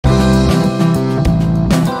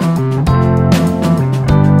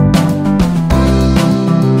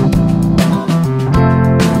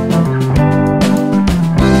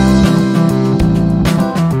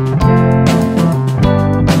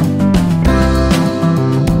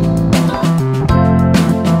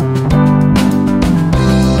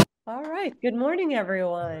Good morning,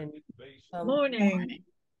 everyone. Um, Morning.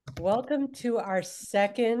 Welcome to our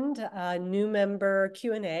second new member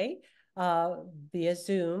Q&A via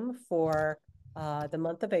Zoom for the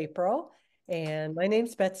month of April. And my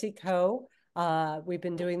name's Betsy Ko. We've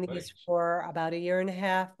been doing these for about a year and a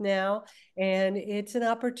half now, and it's an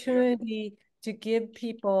opportunity to give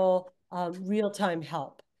people real-time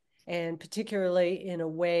help, and particularly in a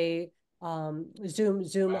way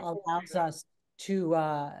Zoom allows us to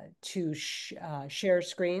share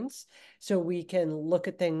screens so we can look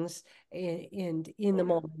at things in the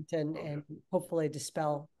moment and hopefully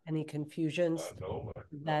dispel any confusions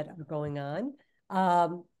that are going on.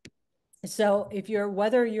 So if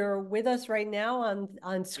whether you're with us right now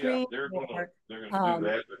on screen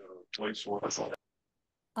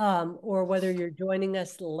or whether you're joining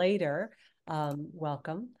us later,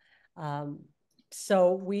 welcome.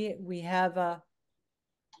 So we have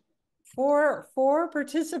four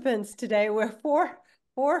participants today. We're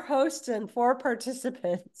four hosts and four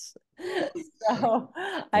participants. So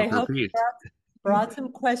I hope you brought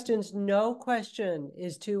some questions. No question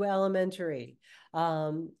is too elementary.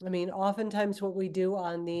 I mean, oftentimes what we do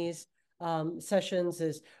on these sessions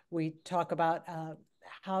is we talk about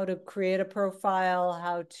how to create a profile,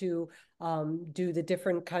 how to do the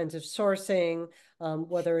different kinds of sourcing,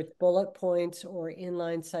 whether it's bullet points or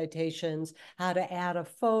inline citations, how to add a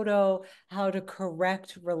photo, how to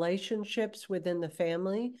correct relationships within the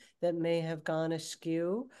family that may have gone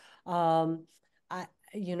askew.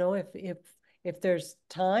 If there's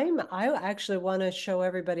time, I actually want to show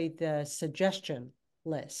everybody the suggestion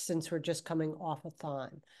list since we're just coming off a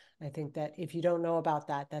thon. I think that if you don't know about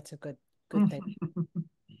that, that's a good thing.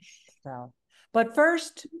 So, but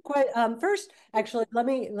first, actually, let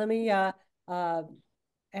me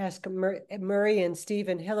ask Murray and Steve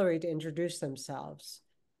and Hillary to introduce themselves.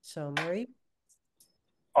 So, Murray.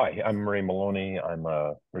 Hi, I'm Murray Maloney. I'm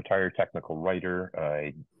a retired technical writer.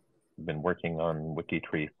 I've been working on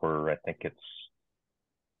WikiTree for, I think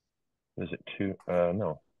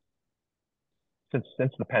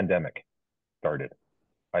since the pandemic started,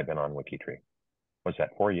 I've been on WikiTree. Was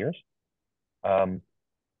that 4 years?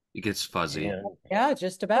 It gets fuzzy. Yeah,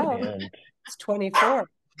 just about. It's 24.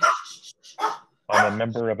 I'm a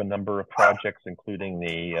member of a number of projects, including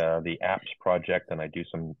the apps project, and I do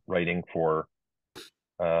some writing for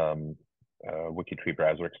WikiTree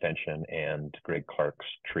browser extension and Greg Clark's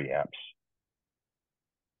tree apps.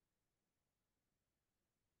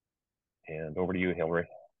 And over to you, Hillary.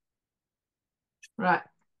 Right.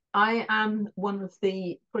 I am one of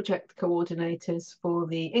the project coordinators for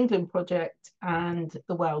the England project and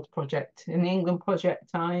the Wales project. In the England project,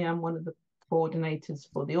 I am one of the coordinators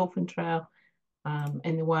for the Orphan Trail.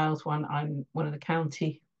 In the Wales one, I'm one of the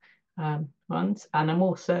county ones, and I'm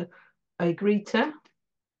also a greeter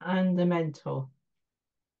and a mentor.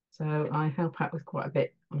 So I help out with quite a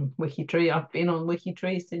bit on WikiTree. I've been on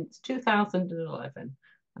WikiTree since 2011,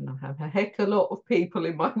 and I have a heck of a lot of people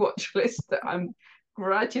in my watch list that I'm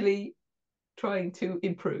gradually trying to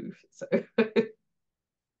improve. So,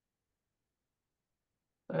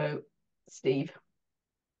 so Steve.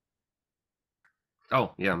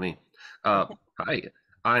 Oh, yeah, me. Hi,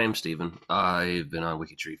 I am Stephen. I've been on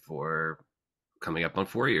WikiTree for coming up on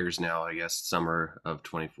 4 years now. I guess summer of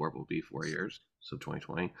 24 will be 4 years, so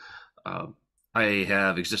 2020. I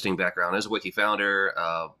have existing background as a wiki founder.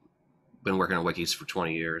 Been working on wikis for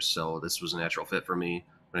 20 years, so this was a natural fit for me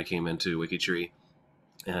when I came into WikiTree.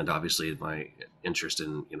 And obviously, my interest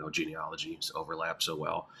in genealogy overlapped so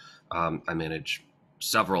well. I manage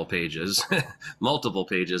several pages, multiple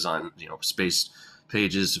pages on space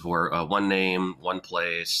pages for one name, one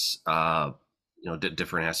place,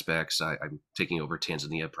 different aspects. I'm taking over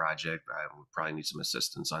Tanzania project. I will probably need some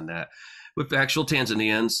assistance on that with actual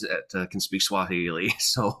Tanzanians that can speak Swahili.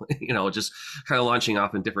 So, just kind of launching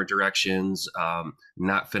off in different directions,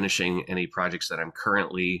 not finishing any projects that I'm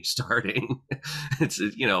currently starting. It's,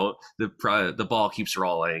 the ball keeps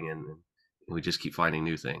rolling and we just keep finding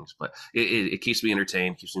new things, but it keeps me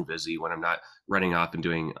entertained, keeps me busy when I'm not running off and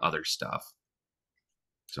doing other stuff.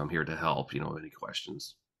 So I'm here to help, any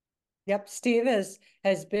questions. Yep, Steve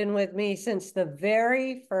has been with me since the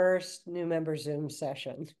very first new member Zoom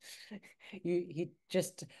session. He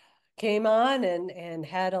just came on and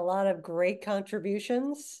had a lot of great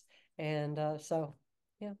contributions, and so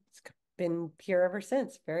yeah, it's been here ever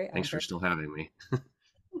since. Thanks for still having me.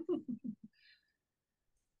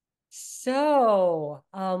 So,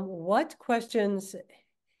 what questions,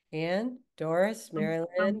 Anne, Doris,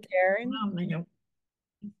 Marilyn, Karen?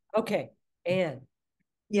 Okay, Anne.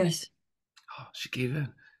 Yes. Oh, she gave in.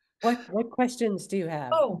 What questions do you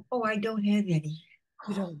have? Oh, I don't have any.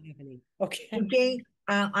 You don't have any. Okay. Okay.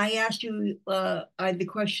 I asked you the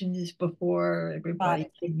questions before everybody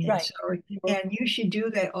came in. Right. Sorry. And you should do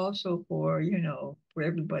that also for, for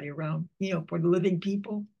everybody around, for the living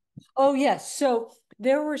people. Oh, yes. So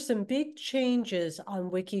there were some big changes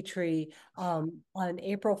on WikiTree on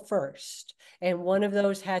April 1st. And one of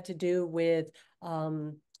those had to do with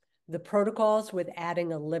the protocols with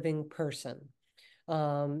adding a living person.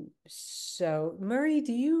 So Murray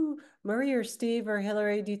or Steve or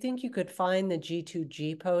Hillary, do you think you could find the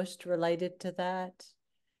G2G post related to that?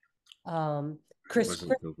 Chris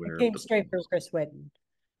came straight from Chris Whitten.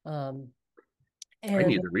 I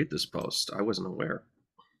need to read this post. I wasn't aware.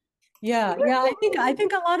 Yeah, I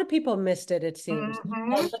think a lot of people missed it, it seems.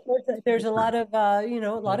 There's a lot of a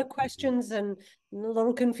lot of questions and a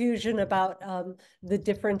little confusion about the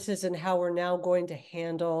differences in how we're now going to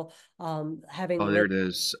handle having. Oh, there it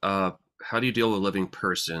is. How do you deal with living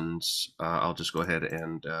persons? I'll just go ahead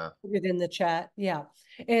and put it in the chat. Yeah.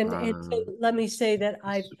 And so let me say that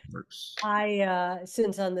I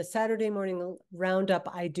since on the Saturday morning roundup,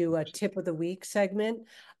 I do a tip of the week segment.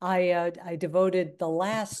 I devoted the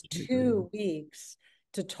last 2 weeks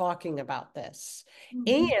to talking about this.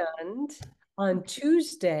 And on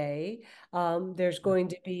Tuesday, there's going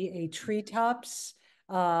to be a Treetops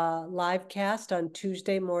live cast on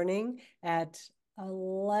Tuesday morning at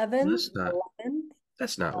 11.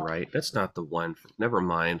 That's not right. That's not the one. Never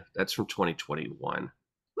mind. That's from 2021.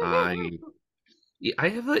 I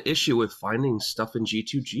have an issue with finding stuff in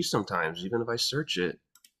G2G sometimes, even if I search it.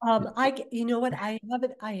 You know what? I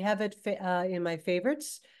have it in my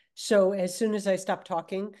favorites. So as soon as I stop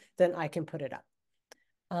talking, then I can put it up.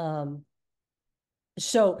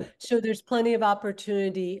 So there's plenty of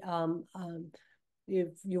opportunity. If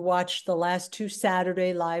you watch the last 2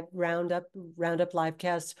 Saturday live roundup live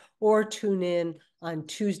casts, or tune in on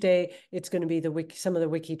Tuesday, it's going to be some of the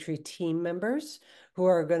WikiTree team members who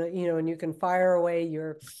are going to, and you can fire away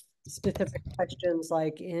your specific questions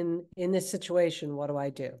like in this situation, what do I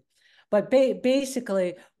do? But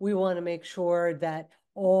basically, we want to make sure that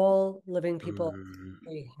all living people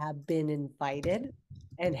they have been invited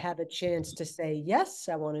and have a chance to say, yes,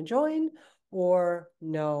 I want to join, or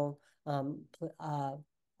no,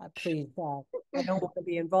 please, I don't want to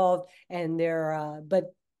be involved. And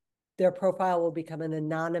but their profile will become an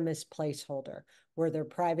anonymous placeholder where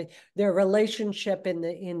their relationship in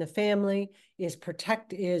the family is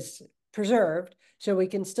preserved. So we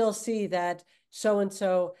can still see that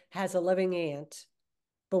so-and-so has a living aunt,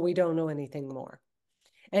 but we don't know anything more.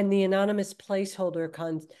 And the anonymous placeholder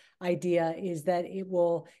idea is that it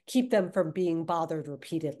will keep them from being bothered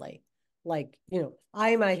repeatedly. Like,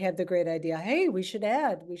 I might have the great idea, hey, we should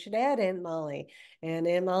add Aunt Molly. And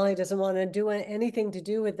Aunt Molly doesn't want to do anything to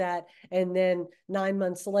do with that. And then 9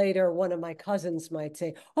 months later, one of my cousins might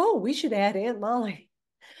say, oh, we should add Aunt Molly.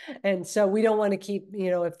 And so we don't want to keep,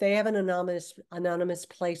 if they have an anonymous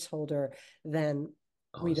placeholder, then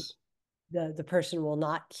the person will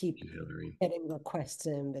not keep getting requests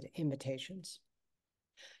and invitations.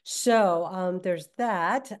 So there's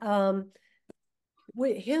that.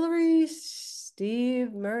 Wait, Hillary,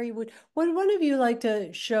 Steve, Murray, would one of you like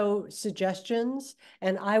to show suggestions?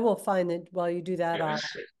 And I will find it while you do that.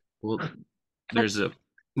 Well, there's a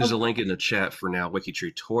link in the chat for now.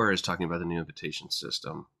 WikiTree Tour is talking about the new invitation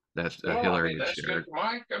system that Hillary has shared.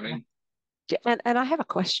 And I have a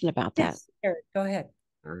question about that. Yes, go ahead.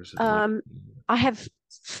 I have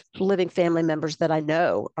living family members that I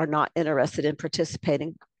know are not interested in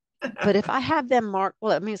participating. But if I have them marked,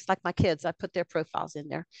 well, I mean, it's like my kids, I put their profiles in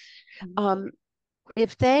there.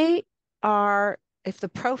 If the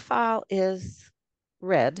profile is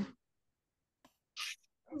red,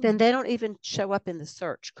 then they don't even show up in the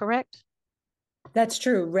search, correct? That's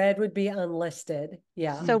true. Red would be unlisted.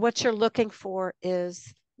 Yeah. So what you're looking for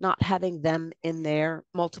is not having them in there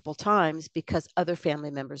multiple times because other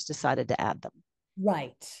family members decided to add them.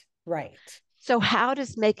 Right. So how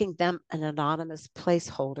does making them an anonymous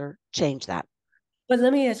placeholder change that? But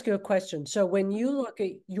let me ask you a question. So when you look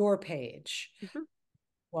at your page,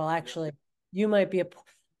 well, actually, you might be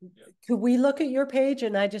could we look at your page?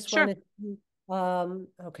 And I just want to,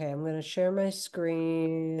 okay, I'm going to share my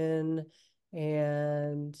screen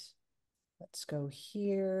and let's go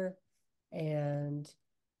here and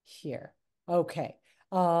here. Okay.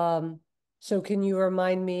 So can you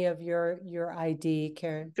remind me of your ID,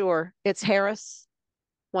 Karen? Sure. It's Harris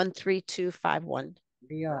 13251.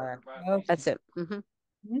 We are. Okay. That's it.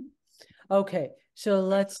 Okay. So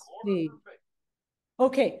let's see.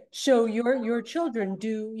 Okay. So your children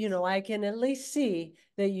do, I can at least see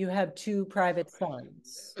that you have 2 private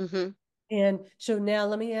sons. And so now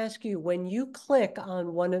let me ask you, when you click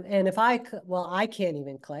on one of, and if well, I can't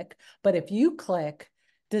even click, but if you click,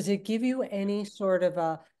 does it give you any sort of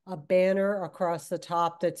a banner across the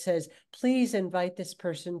top that says, please invite this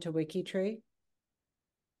person to WikiTree?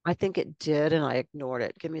 I think it did, and I ignored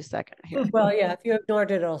it. Give me a second here. Well, yeah, if you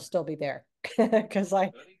ignored it, it'll still be there because I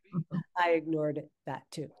ignored that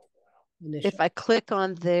too. Initially. If I click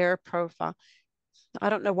on their profile, I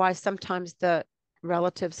don't know why sometimes the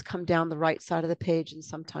relatives come down the right side of the page and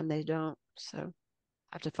sometimes they don't. So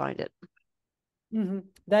I have to find it.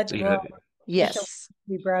 That's yes.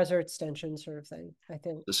 The browser extension sort of thing, I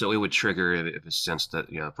think. So it would trigger if it sensed that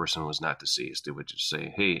the person was not deceased. It would just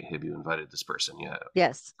say, "Hey, have you invited this person yet?"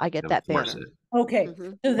 Yes, I get that banner. Okay,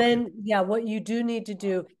 so then, yeah, what you do need to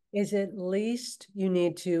do is at least you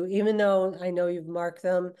need to, even though I know you've marked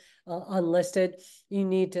them unlisted, you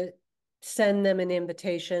need to send them an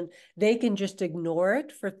invitation. They can just ignore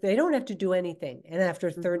it they don't have to do anything. And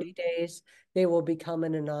after 30 days, they will become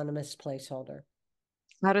an anonymous placeholder.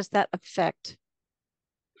 How does that affect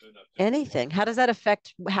anything? How does that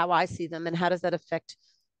affect how I see them? And how does that affect?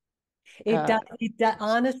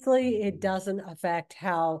 Honestly, it doesn't affect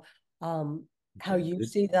how you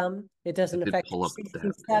see them. It doesn't affect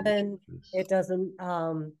 67. It doesn't,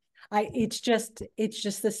 it's just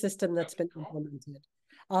the system that's been implemented.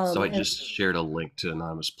 So I just shared a link to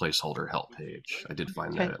anonymous placeholder help page. I did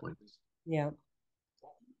find that at least. Yeah.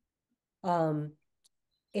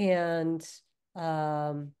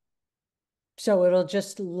 So it'll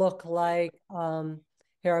just look like,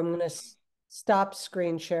 here, I'm going to stop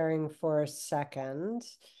screen sharing for a second,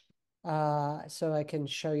 so I can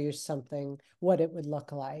show you something, what it would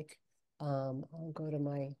look like. I'll go to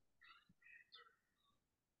my.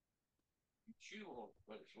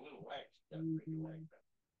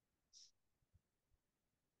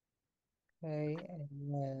 Okay, and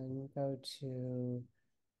then go to.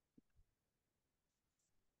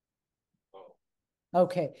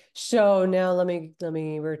 Okay, so now let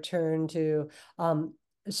me return to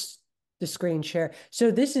the screen share. So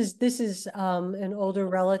this is an older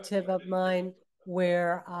relative of mine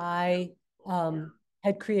where I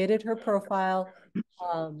had created her profile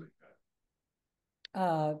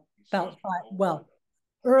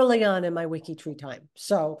early on in my WikiTree time.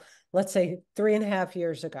 So let's say 3.5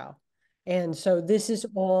 years ago. And so this is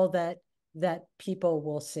all that people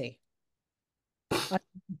will see. Of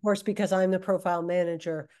course, because I'm the profile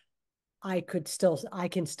manager, I can still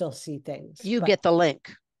see things. You get the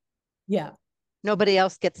link. Yeah. Nobody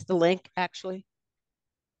else gets the link, actually.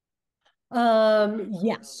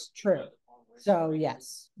 Yes, true. So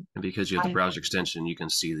yes. And because you have the browser extension, you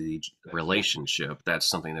can see the relationship. That's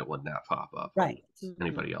something that would not pop up on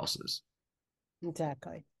anybody else's.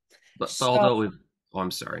 Exactly. But although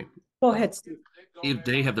I'm sorry. Go ahead, Steve. If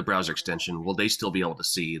they have the browser extension, will they still be able to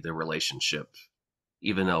see the relationship,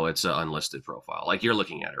 even though it's an unlisted profile? Like you're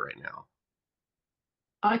looking at it right now.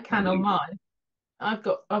 I can on mine. I've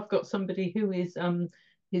got somebody who is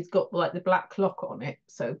he's got like the black clock on it,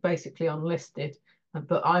 so basically unlisted.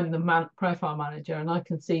 But I'm the profile manager, and I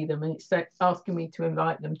can see them, and it's asking me to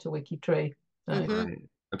invite them to WikiTree. So. Right.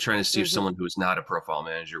 I'm trying to see if someone who is not a profile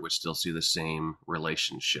manager would still see the same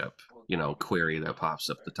relationship, query that pops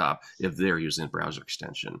up the top if they're using the browser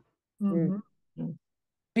extension.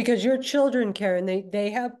 Because your children, Karen,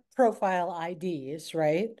 they have profile IDs,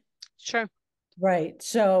 right? Sure. Right.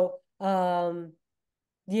 So,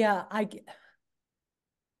 yeah,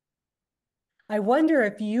 I wonder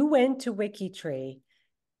if you went to WikiTree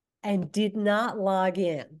and did not log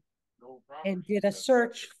in and did a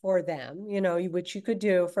search for them, which you could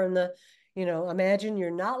do from the, imagine you're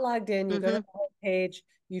not logged in, you go to the home page,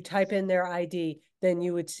 you type in their ID, then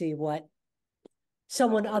you would see what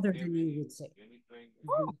someone other than you would see.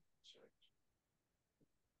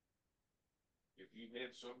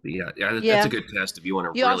 Yeah, that's a good test if you want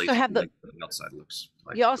to really also have the outside looks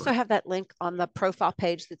like. You also have that link on the profile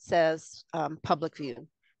page that says public view.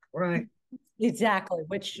 Right. Exactly,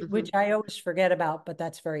 which I always forget about, but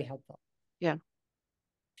that's very helpful. Yeah.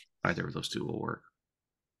 Either of those two will work.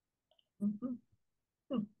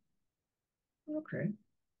 Okay.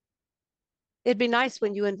 It'd be nice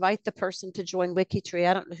when you invite the person to join WikiTree.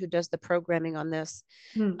 I don't know who does the programming on this.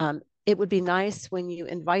 It would be nice when you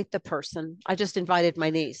invite the person. I just invited my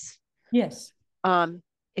niece. Yes.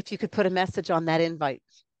 If you could put a message on that invite.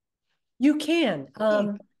 You can.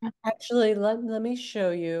 Actually, let me show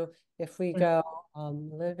you. If we go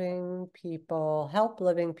living people, help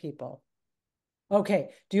living people. Okay.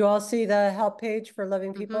 Do you all see the help page for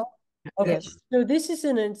living people? Okay. Yes. So this is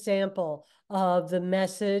an example of the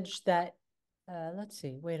message that, let's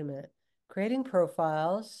see, wait a minute. Creating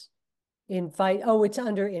profiles, invite, oh, it's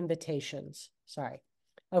under invitations. Sorry.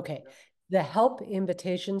 Okay. The help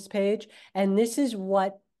invitations page, and this is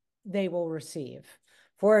what they will receive.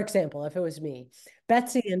 For example, if it was me,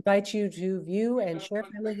 Betsy invites you to view and share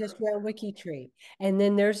family history on WikiTree. And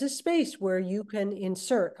then there's a space where you can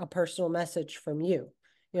insert a personal message from you,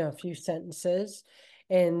 a few sentences,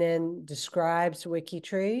 and then describes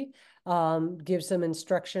WikiTree, gives them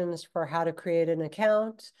instructions for how to create an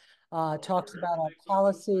account, talks about our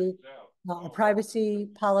policy, a privacy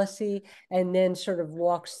policy, and then sort of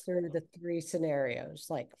walks through the 3 scenarios.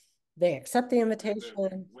 Like they accept the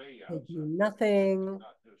invitation, they do nothing,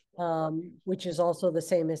 which is also the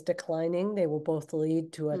same as declining. They will both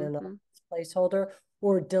lead to an anonymous placeholder,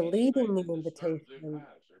 or deleting the invitation,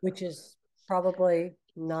 which is probably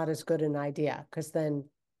not as good an idea because then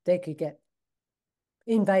they could get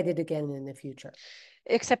invited again in the future.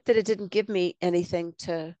 Except that it didn't give me anything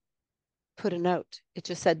to put a note. It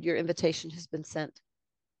just said your invitation has been sent.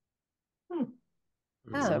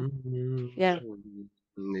 So, yeah.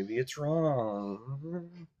 Maybe it's wrong.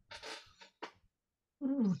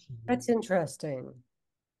 That's interesting.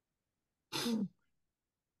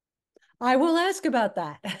 I will ask about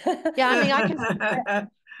that. Yeah, I mean, I can.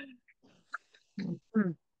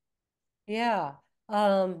 Yeah.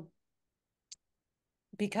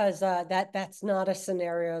 Because that's not a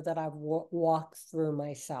scenario that I've walked through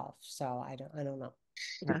myself, so I don't know.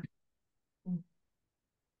 Yeah.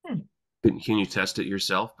 Can you test it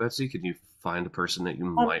yourself, Betsy? Can you find a person that you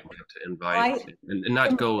might want to invite and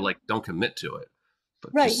not go like don't commit to it?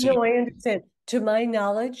 But right. No, I understand. To my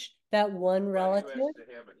knowledge, that one relative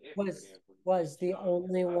was the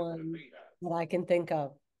only one that I can think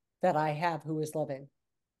of that I have who is living.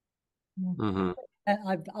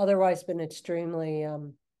 I've otherwise been extremely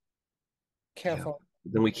careful.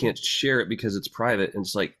 Yeah. Then we can't share it because it's private, and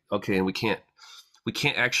it's like, okay, and we can't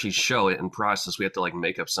actually show it in process. We have to like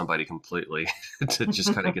make up somebody completely to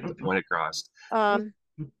just kind of get the point across.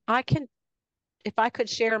 I can, if I could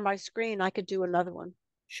share my screen, I could do another one.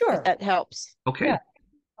 Sure. If that helps. Okay. Yeah.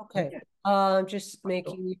 Okay. Just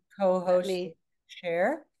making you co-host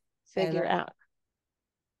share. Figure out.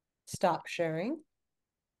 Stop sharing.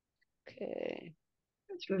 Okay.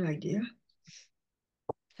 That's a good idea.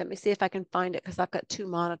 Let me see if I can find it because I've got 2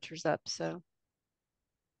 monitors up. So,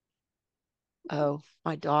 oh,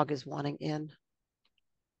 my dog is wanting in.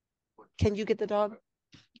 Can you get the dog?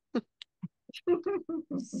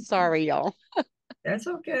 Sorry, y'all. That's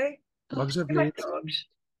okay. Dogs are like dogs.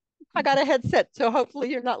 I got a headset, so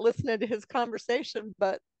hopefully you're not listening to his conversation,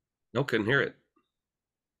 but no, couldn't hear it.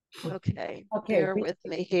 Okay. Bear with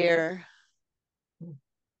me here.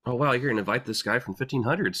 Oh wow, you're gonna invite this guy from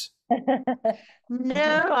 1500s.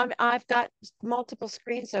 No, I've got multiple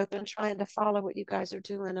screens open trying to follow what you guys are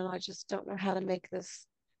doing, and I just don't know how to make this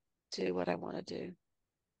do what I want to do.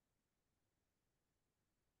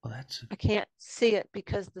 Well, I can't see it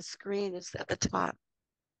because the screen is at the top.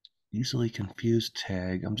 Easily confused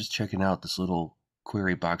tag. I'm just checking out this little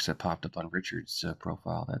query box that popped up on Richard's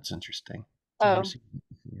profile. That's interesting. Oh,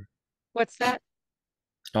 what's that?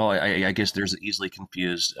 Oh, I guess there's an easily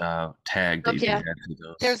confused tag that you can add to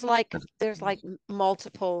those. There's like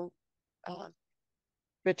multiple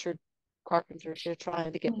Richard Carpenters they're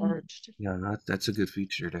trying to get merged. Yeah, that's a good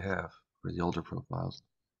feature to have for the older profiles.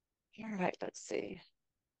 All right, let's see.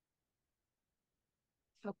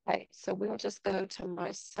 Okay, so we'll just go to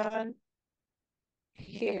my son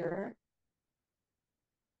here.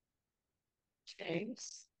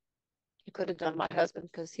 James. You could have done my husband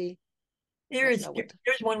because there's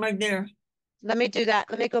one right there. Let me do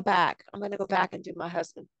that. Let me go back. I'm going to go back and do my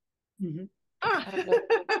husband.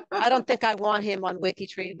 I don't think I want him on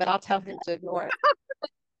WikiTree, but I'll tell him to ignore it.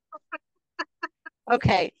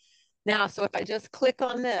 Okay. Now, so if I just click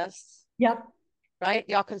on this. Yep. Right?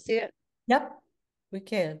 Y'all can see it? Yep. We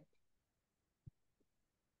can.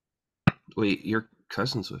 Wait, your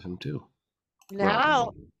cousin's with him too.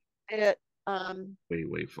 Now it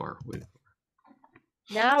way far.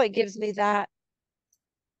 Now it gives me that,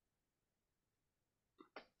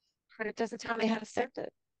 but it doesn't tell me how to send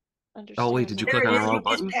it. Oh wait, did you click on the wrong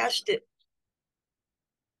button? Just passed it.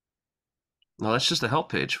 No, that's just a help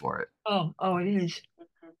page for it. Oh, it is.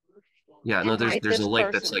 Yeah, no, there's a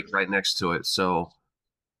link that's like right next to it. So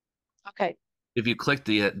okay. If you click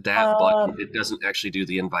that button, it doesn't actually do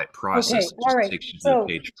the invite process. Okay, all right. Takes you to the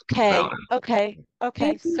page.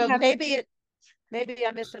 Okay. So maybe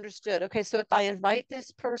I misunderstood. Okay, so if I invite this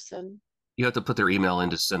person, you have to put their email in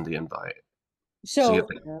to send the invite. So you have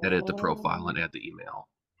to edit the profile and add the email.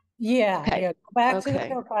 Yeah. Go back to the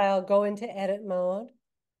profile, go into edit mode.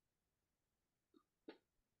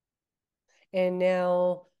 And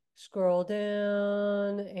now scroll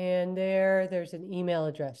down, and there's an email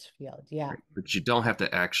address field. Yeah. Right. But you don't have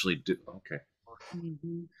to actually do, okay.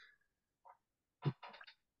 Mm-hmm.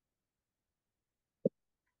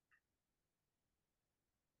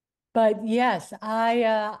 But yes,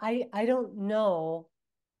 I don't know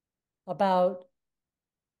about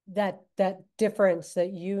that difference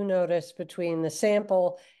that you notice between the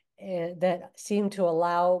sample that seemed to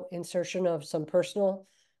allow insertion of some personal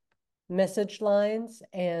message lines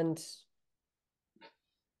and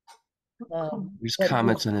There's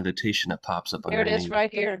comments and invitation that pops up there underneath. it is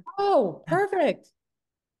right here. Oh, perfect.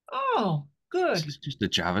 Oh, good. This is just the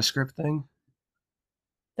JavaScript thing.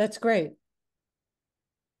 That's great.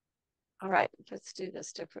 All right, let's do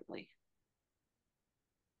this differently.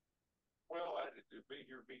 Well, I did the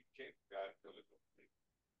bigger big cake guy.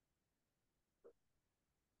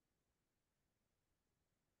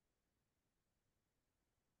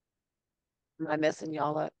 Am I messing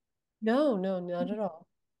y'all up? No, not at all.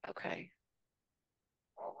 Okay.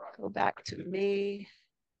 All right. Go back to me.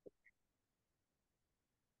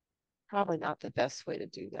 Probably not the best way to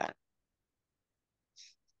do that.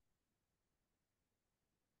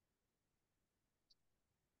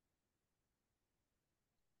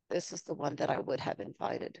 This is the one that I would have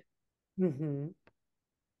invited. Mm-hmm.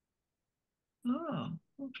 Oh,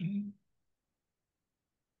 okay.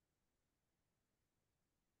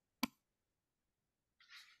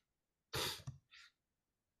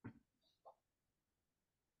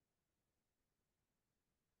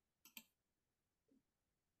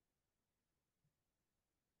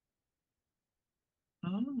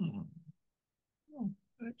 Oh,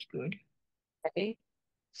 that's good. Okay.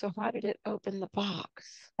 So how did it open the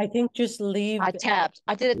box? I think just leave. I tabbed.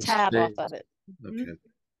 I did a tab off of it. Okay.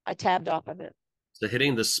 I tabbed off of it. So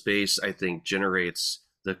hitting the space, I think, generates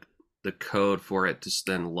the code for it to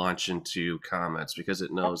then launch into comments because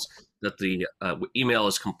it knows that the email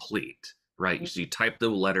is complete, right? So you type the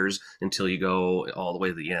letters until you go all the way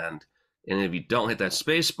to the end. And if you don't hit that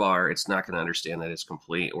space bar, it's not going to understand that it's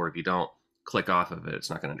complete. Or if you don't click off of it, it's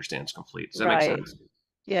not going to understand it's complete. Does that make sense?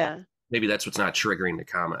 Yeah. Maybe that's what's not triggering the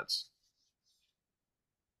comments.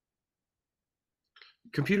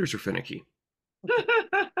 Computers are finicky.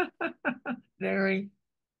 Very.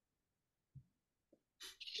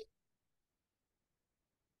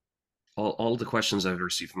 All the questions I've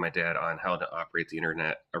received from my dad on how to operate the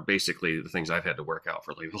internet are basically the things I've had to work out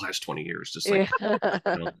for like the last 20 years. Just like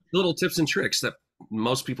little tips and tricks that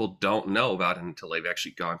most people don't know about until they've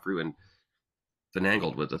actually gone through and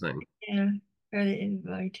finagled with the thing. Yeah, got to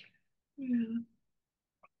invite. Yeah.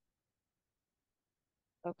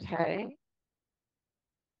 Okay.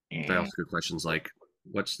 I ask good questions like,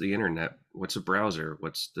 what's the internet? What's a browser?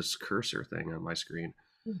 What's this cursor thing on my screen?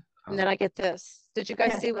 And then I get this. Did you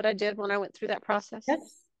guys see what I did when I went through that process?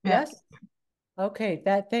 Yes. Yes. Okay.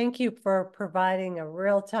 Thank you for providing a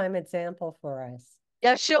real-time example for us.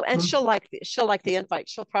 Yeah, she'll like the invite.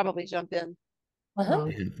 She'll probably jump in. Uh-huh.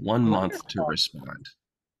 They have 1 month to respond.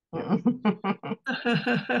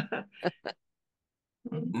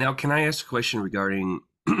 Now, can I ask a question regarding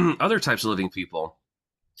other types of living people?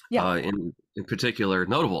 Yeah. In particular,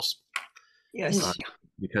 notables. Yes.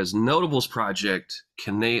 Because Notables Project,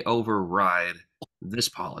 can they override this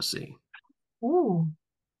policy? Ooh.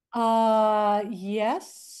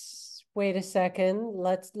 Yes. Wait a second.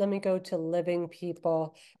 Let me go to living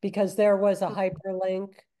people because there was a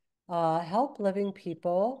hyperlink. Help living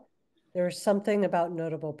people. There's something about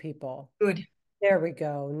notable people. Good. There we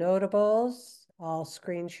go. Notables. I'll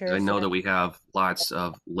screen share. I know that we have lots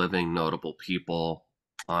of living notable people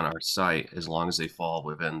on our site as long as they fall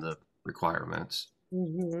within the requirements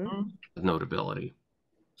of notability.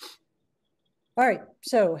 All right,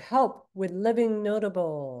 so help with living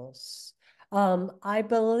notables. I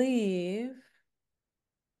believe.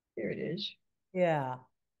 There it is. Yeah.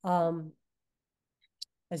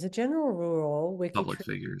 As a general rule, Public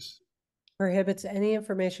figures prohibits any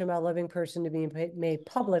information about a living person to be made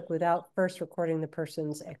public without first recording the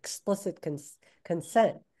person's explicit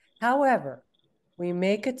consent. However, we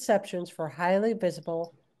make exceptions for highly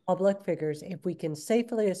visible public figures if we can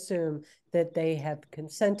safely assume that they have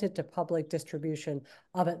consented to public distribution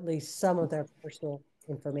of at least some of their personal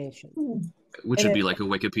information. Which would be like a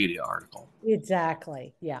Wikipedia article.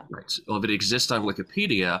 Exactly, yeah. Right. So if it exists on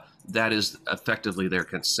Wikipedia, that is effectively their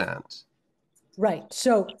consent. Right.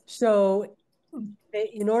 So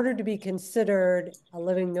in order to be considered a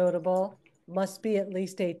living notable, must be at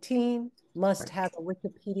least 18, must have a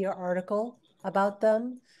Wikipedia article about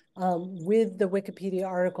them, with the Wikipedia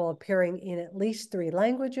article appearing in at least 3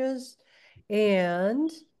 languages, and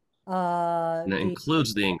that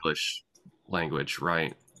includes the English language,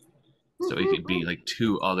 right? So it could be like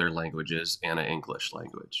 2 other languages and an English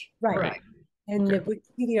language. Right. And the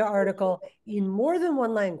Wikipedia article in more than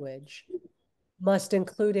one language must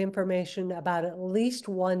include information about at least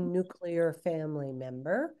one nuclear family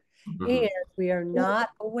member. And we are not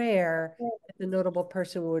aware that the notable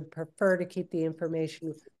person would prefer to keep the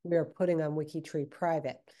information we are putting on WikiTree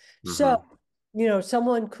private. So, you know,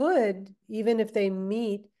 someone could, even if they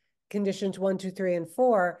meet conditions 1, 2, 3, and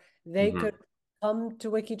 4, they could come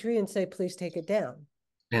to WikiTree and say, please take it down.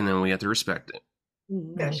 And then we have to respect it.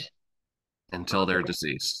 Yes. Until they're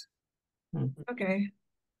deceased. Okay.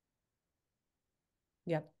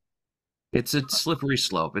 Yep. It's a slippery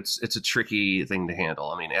slope. It's a tricky thing to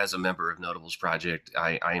handle. I mean, as a member of Notables Project,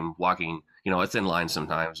 I am walking, you know, a thin line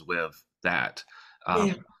sometimes with that.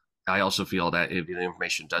 I also feel that if the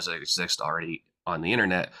information doesn't exist already on the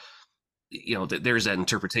internet, you know, there's that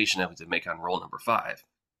interpretation of it to make on rule number 5.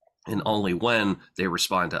 And only when they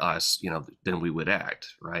respond to us, you know, then we would act,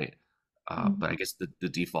 right? But I guess the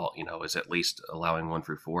default, you know, is at least allowing 1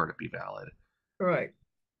 through 4 to be valid. Right.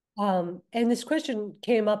 And this question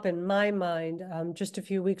came up in my mind just a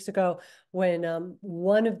few weeks ago when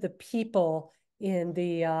one of the people in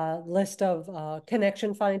the list of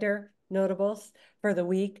connection finder notables for the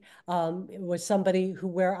week was somebody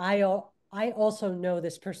where I also know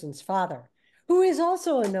this person's father, who is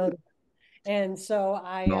also a notable. And so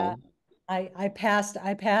I passed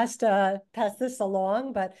this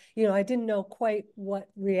along, but you know, I didn't know quite what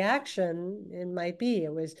reaction it might be.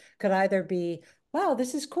 Could either be, wow,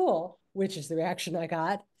 this is cool, which is the reaction I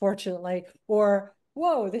got, fortunately, or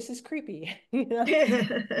whoa, this is creepy. You know,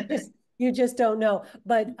 you just don't know.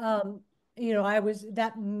 But you know,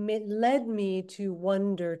 that led me to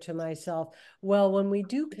wonder to myself, well, when we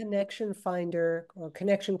do connection finder or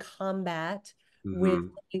connection combat with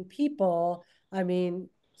people, I mean,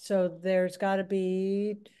 so there's got to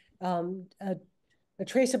be a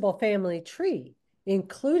traceable family tree,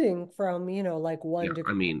 including from, you know, like 1 to.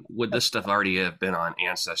 I mean, would this stuff already have been on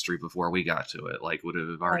Ancestry before we got to it? Like, would it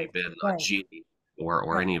have already been on G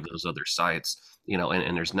or any of those other sites? You know,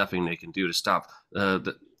 and there's nothing they can do to stop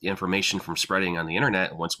the information from spreading on the internet.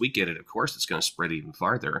 And once we get it, of course, it's going to spread even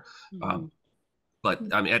farther. But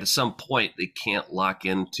I mean, at some point, they can't lock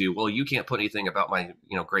into, well, you can't put anything about my,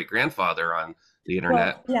 you know, great grandfather on the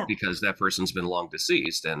internet because that person's been long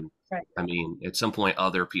deceased. And I mean, at some point,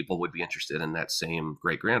 other people would be interested in that same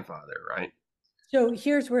great grandfather, right? So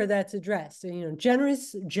here's where that's addressed. You know,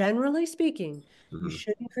 generally speaking, you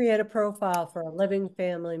shouldn't create a profile for a living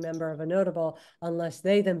family member of a notable unless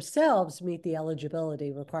they themselves meet the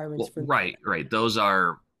eligibility requirements for. Right. Those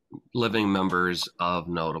are living members of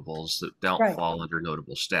notables that don't fall under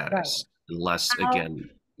notable status, unless, again,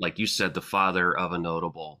 like you said, the father of a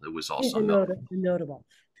notable that was also notable.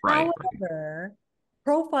 However,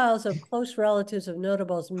 profiles of close relatives of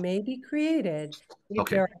notables may be created if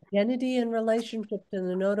their identity and relationship to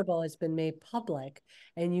the notable has been made public,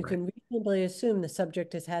 and you can reasonably assume the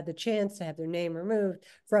subject has had the chance to have their name removed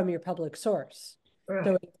from your public source.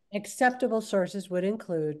 So acceptable sources would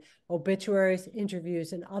include obituaries,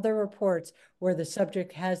 interviews, and other reports where the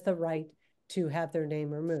subject has the right to have their name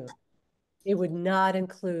removed. It would not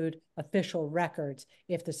include official records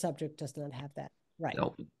if the subject does not have that right.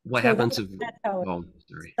 No. What happens if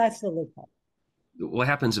that's the loophole? What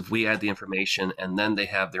happens if we add the information and then they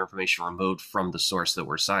have their information removed from the source that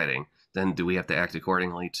we're citing? Then do we have to act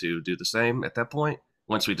accordingly to do the same at that point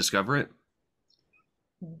once we discover it?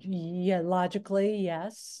 Yeah, logically,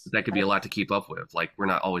 yes. That could be a lot to keep up with. Like, we're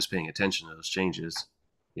not always paying attention to those changes.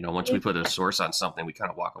 You know, once we put a source on something, we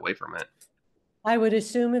kind of walk away from it. I would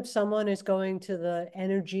assume if someone is going to the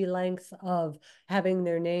energy length of having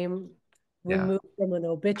their name removed from an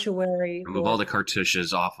obituary, remove all the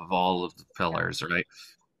cartouches off of all of the pillars, right?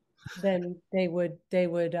 Then they would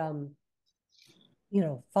you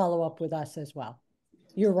know, follow up with us as well.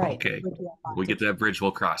 You're right. Okay, we get that bridge,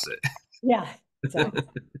 we'll cross it. Yeah, exactly.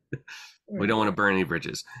 We don't want to burn any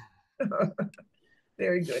bridges.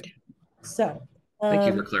 Very good. So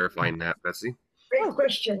thank you for clarifying that, Betsy. Great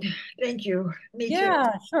question. Thank you. Me too.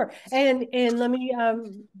 Sure. And let me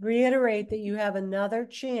reiterate that you have another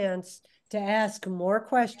chance to ask more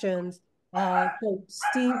questions. So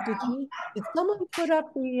Steve, did someone put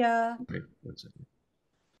up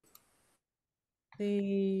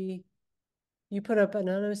you put up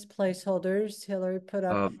anonymous placeholders? Hillary put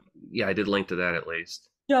up. Yeah, I did link to that at least.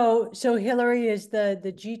 So Hillary, is the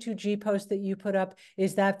G2G post that you put up,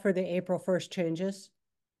 is that for the April 1st changes?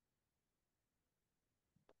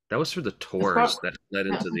 That was for the tours that led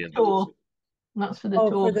into the tour. That's for the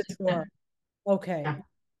tour. For the tour. Okay.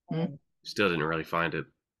 Yeah. Still didn't really find it.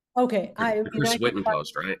 Okay, I Chris Whitten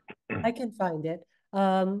post, right? I can find it.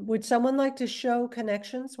 Would someone like to show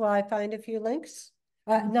connections while I find a few links?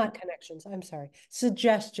 Not connections, I'm sorry,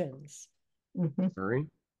 suggestions. Hillary?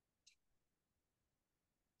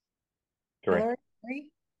 Hillary?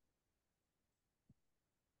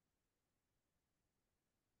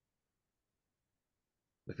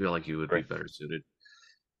 I feel like you would be better suited.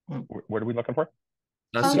 What are we looking for?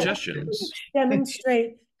 Suggestions.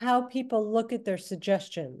 Demonstrate how people look at their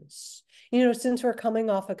suggestions. You know, since we're coming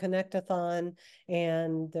off a Connect-a-thon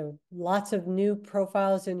and there are lots of new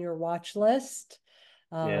profiles in your watch list.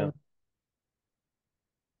 Yeah.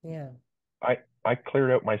 I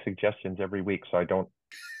cleared out my suggestions every week, so I don't.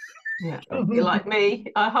 Yeah, you're like me.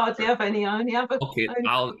 I hardly have any. I only have a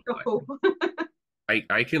couple.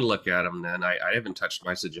 I can look at them then. I haven't touched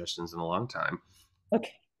my suggestions in a long time.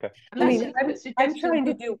 Okay. I mean, I'm trying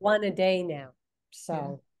to do one a day now.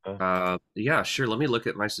 So. Yeah, sure. Let me look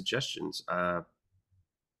at my suggestions. Wow.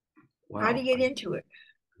 How do you get into it?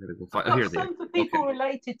 Some for people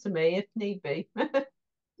related to me, if need be.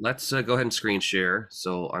 Let's go ahead and screen share.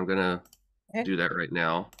 So I'm gonna do that right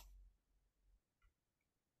now.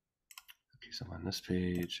 Okay, so on this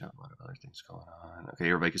page, a lot of other things going on. Okay,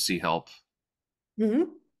 everybody can see help.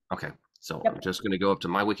 Okay, so I'm just gonna go up to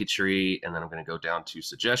my WikiTree, and then I'm gonna go down to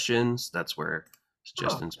suggestions. That's where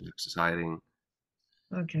suggestions is hiding.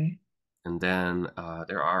 Okay. And then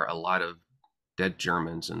there are a lot of dead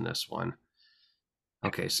Germans in this one.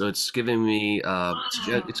 Okay, so it's giving me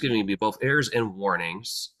both errors and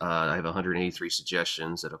warnings. I have 183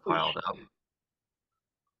 suggestions that have piled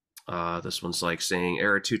up. This one's like saying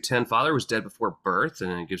error 210, father was dead before birth,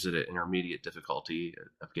 and it gives it an intermediate difficulty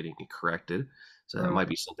of getting it corrected. So that might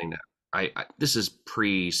be something that I this is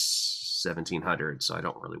pre 1700, so I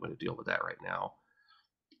don't really want to deal with that right now.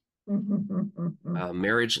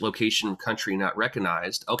 Marriage location country not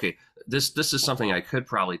recognized. Okay, this is something I could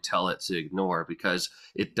probably tell it to ignore because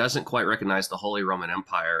it doesn't quite recognize the Holy Roman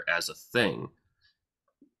Empire as a thing.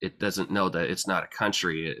 It doesn't know that it's not a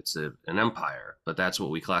country, it's an empire, but that's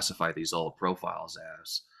what we classify these old profiles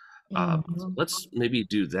as. Let's maybe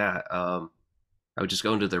do that. I would just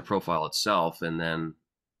go into their profile itself and then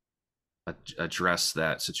address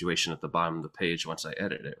that situation at the bottom of the page once I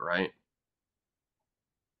edit it, right?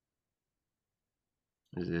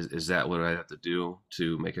 Is that what I have to do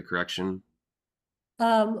to make a correction?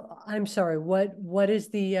 I'm sorry. What is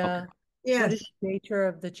the what is the nature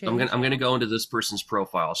of the change? I'm gonna go into this person's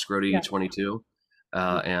profile, scroll to U22,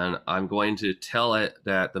 and I'm going to tell it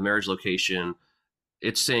that the marriage location,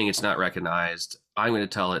 it's saying it's not recognized. I'm going to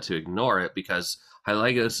tell it to ignore it because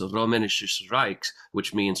Heiliges Römisches Reich,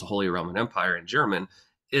 which means Holy Roman Empire in German,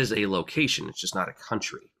 is a location. It's just not a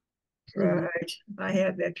country. Right. I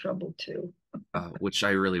had that trouble too. Which I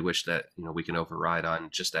really wish that we can override on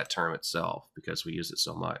just that term itself because we use it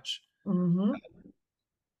so much. And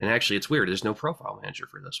actually, it's weird. There's no profile manager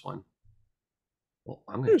for this one. Well,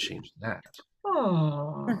 I'm going to change that.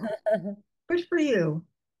 Oh, good for you.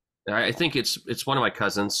 I think it's one of my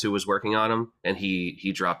cousins who was working on him, and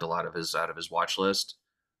he dropped a lot of his out of his watch list.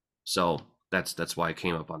 So that's why it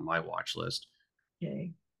came up on my watch list.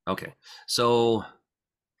 Okay. So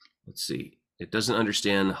let's see. It doesn't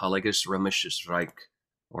understand Heiliges Römisches Reich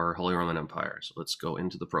or Holy Roman Empire. So let's go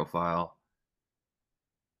into the profile.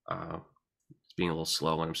 It's being a little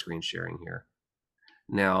slow when I'm screen sharing here.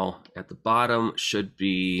 Now, at the bottom should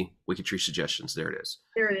be WikiTree suggestions. There it is.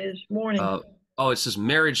 There it is. Morning. It says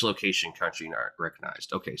marriage location country not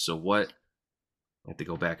recognized. Okay, so what? I have to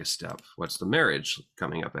go back a step. What's the marriage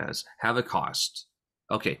coming up as? Have a cost.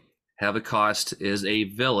 Okay, have a cost is a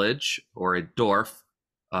village or a dorf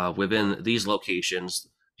within these locations.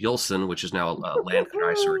 Julsen, which is now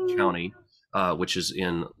Landkreis or a county, which is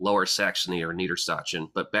in Lower Saxony or Niedersachsen.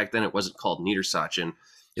 But back then it wasn't called Niedersachsen.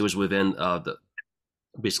 It was within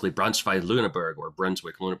basically Braunschweig-Lüneburg or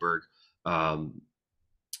Brunswick-Lüneburg.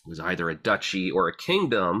 Was either a duchy or a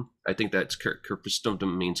kingdom. I think that's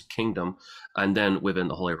Kurfürstentum means kingdom, and then within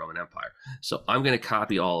the Holy Roman Empire. So I'm going to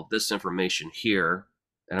copy all of this information here,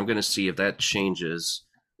 and I'm going to see if that changes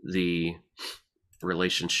the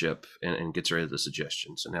relationship and gets rid of the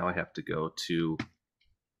suggestion. So now I have to go to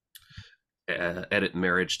edit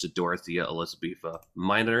marriage to Dorothea Elisabetha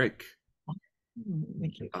Meinrich.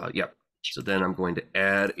 Yep. So then I'm going to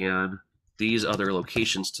add in these other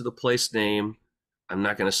locations to the place name. I'm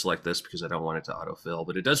not going to select this because I don't want it to autofill,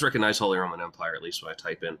 but it does recognize Holy Roman Empire, at least when I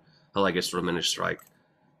type in Heiliges Römisches Reich.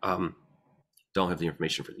 Don't have the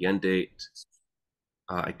information for the end date.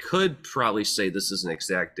 I could probably say this is an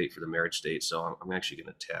exact date for the marriage date, so I'm actually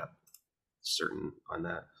going to tab certain on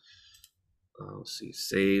that. Let's see,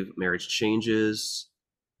 save marriage changes.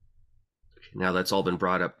 Now that's all been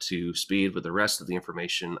brought up to speed with the rest of the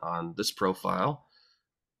information on this profile.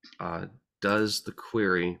 Does the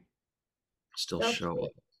query still show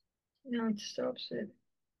up? No, it stops it.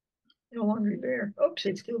 No longer there. Oops,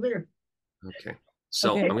 it's still there. Okay.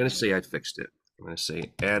 So I'm going to say I fixed it. I'm going to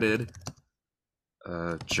say added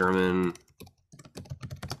German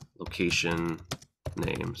location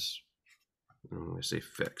names. I'm going to say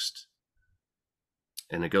fixed.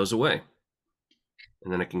 And it goes away.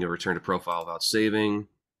 And then I can go return to profile without saving.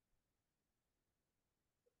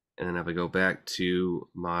 And then if I go back to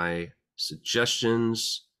my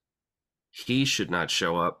suggestions, he should not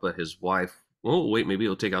show up, but his wife. Oh, wait, maybe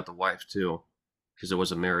it'll take out the wife too, because it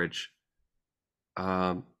was a marriage.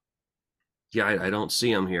 Yeah, I don't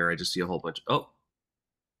see him here. I just see a whole bunch. Oh,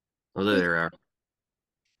 there they are.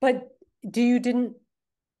 But didn't?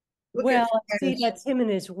 Well, see, that's him and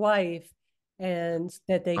his wife, and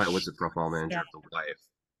that they. I was the profile manager of the wife.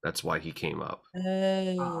 That's why he came up.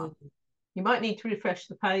 You might need to refresh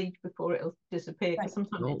the page before it'll disappear, because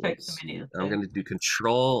sometimes it takes a minute or two. I'm going to do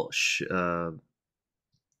control.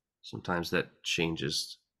 Sometimes that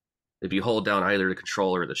changes. If you hold down either the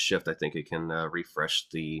control or the shift, I think it can refresh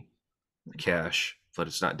the cache, but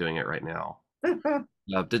it's not doing it right now.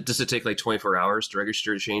 Does it take like 24 hours to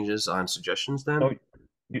register changes on suggestions then? Oh,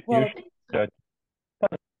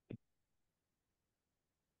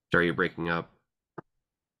 Sorry, you're breaking up.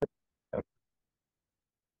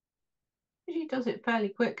 Usually does it fairly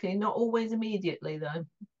quickly, not always immediately though.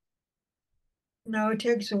 No, it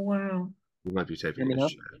takes a while. You might be typing in the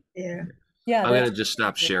chat. Yeah. Yeah. I'm going to just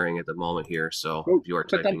stop sharing at the moment here. So if you are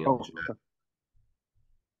typing in the chat.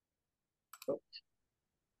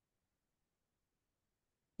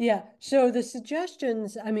 Yeah. So the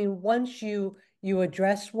suggestions, I mean, once you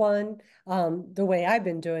address one, the way I've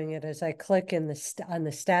been doing it is I click in on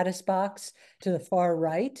the status box to the far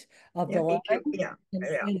right of the line.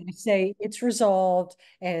 And I say it's resolved,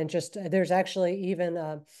 and just there's actually even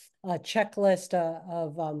a checklist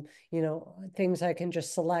of things I can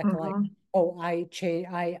just select, like, oh, I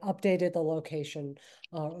updated the location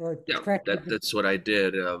or corrected. That's what I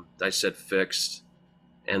did. I said fixed,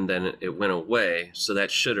 and then it went away. So that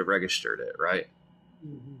should have registered it, right?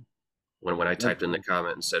 When I typed in the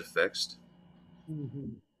comment and said fixed.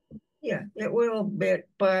 Yeah, it will bit,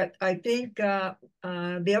 but I think they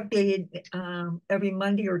updated every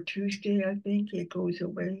Monday or Tuesday. I think it goes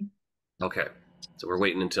away. Okay, so we're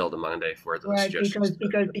waiting until the Monday for the suggestions.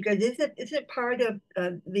 Because is it part of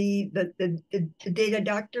the data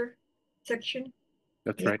doctor section?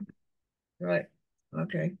 That's right. Right.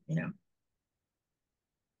 Okay. Yeah.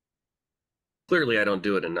 Clearly, I don't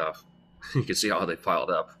do it enough. You can see how they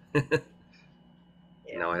piled up.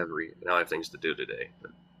 Now I have things to do today.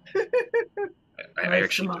 But I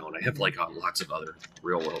actually don't. I have lots of other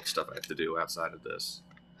real world stuff I have to do outside of this.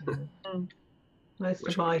 Most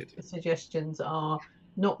of my suggestions are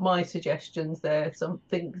not my suggestions. They're some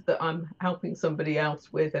things that I'm helping somebody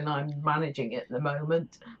else with and I'm managing it at the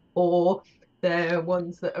moment, or they're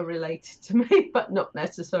ones that are related to me but not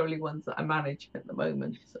necessarily ones that I manage at the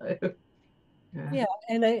moment. So yeah,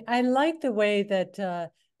 and I like the way that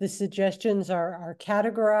the suggestions are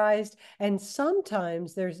categorized, and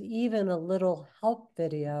sometimes there's even a little help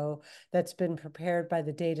video that's been prepared by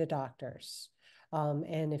the data doctors.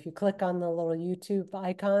 And if you click on the little YouTube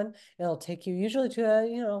icon, it'll take you usually to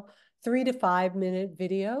a 3 to 5 minute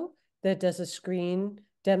video that does a screen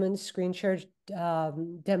share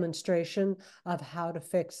demonstration of how to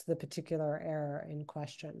fix the particular error in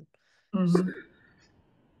question.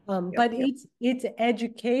 But it's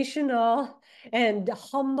educational and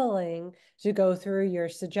humbling to go through your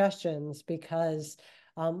suggestions, because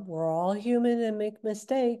we're all human and make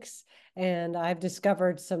mistakes. And I've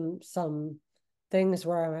discovered some things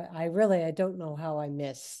where I don't know how I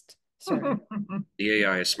missed certain. The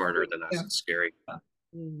AI is smarter than us. It's scary.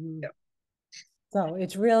 So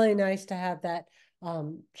it's really nice to have that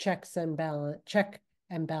check and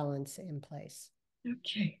balance in place.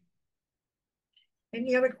 Okay.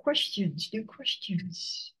 Any other questions? New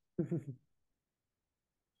questions?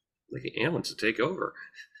 Like Anne wants to take over.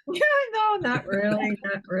 No, not really.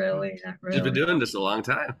 Not really. Not really. She's been doing this a long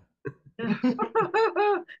time.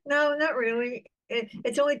 No, not really.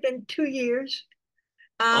 It's only been 2 years.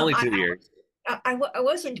 Only 2 years. I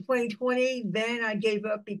was in 2020. Then I gave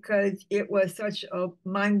up because it was such a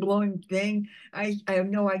mind-blowing thing. I have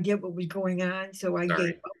no idea what was going on, so I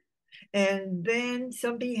gave up. And then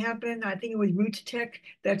something happened. I think it was Roots Tech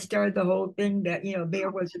that started the whole thing. That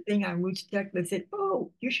there was a thing on Roots Tech that said,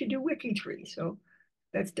 "Oh, you should do WikiTree." So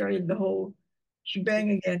that started the whole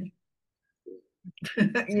shebang again.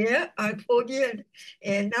 Yeah, I plugged in,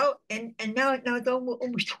 and now it's almost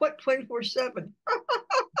 24/7.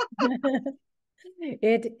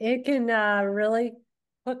 It can really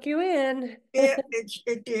hook you in. Yeah,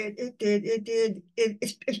 it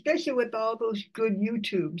especially with all those good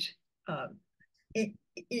YouTubes, um,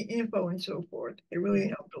 info and so forth. It really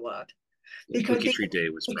helped a lot because WikiTree Day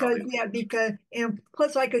was probably and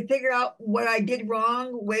plus I could figure out what I did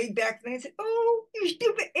wrong way back then. I said, "Oh, you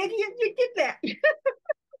stupid idiot, you did that." you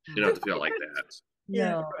don't have to feel like that. Yeah,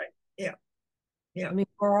 No. right. Yeah, yeah. I mean,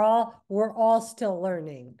 we're all still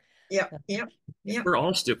learning. Yeah, yeah, yeah. We're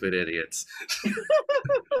all stupid idiots.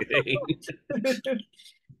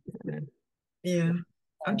 Yeah,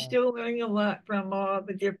 I'm still learning a lot from all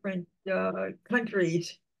the different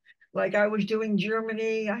countries. Like I was doing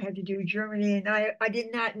Germany, I had to do Germany, and I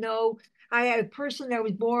did not know. I had a person that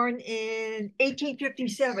was born in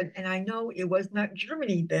 1857, and I know it was not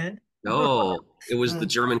Germany then. No, it was the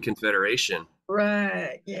German Confederation.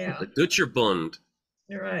 Right, yeah. The Deutscher Bund.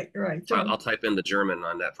 Right, right. So I'll type in the German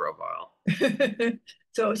on that profile.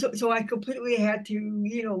 So I completely had to,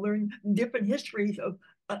 learn different histories of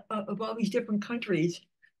all these different countries.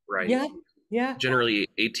 Right. Yeah, yeah. Generally,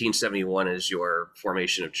 1871 is your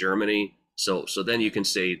formation of Germany. So then you can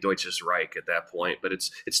say Deutsches Reich at that point, but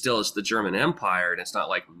it's the German Empire, and it's not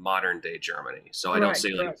like modern day Germany. So I don't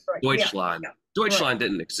say like Deutschland. Yeah. Deutschland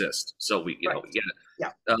didn't exist, so we get it.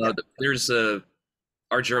 Yeah.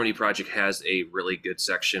 Our Germany project has a really good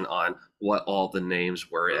section on what all the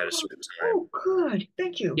names were at a certain time. Oh, good.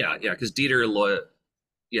 Thank you. Yeah, because Dieter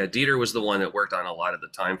was the one that worked on a lot of the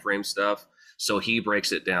time frame stuff. So he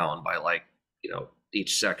breaks it down by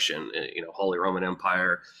each section, Holy Roman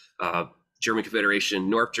Empire, German Confederation,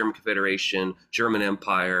 North German Confederation, German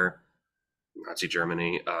Empire, Nazi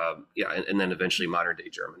Germany, and then eventually modern day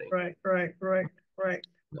Germany. Right.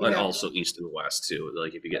 And also East and West too,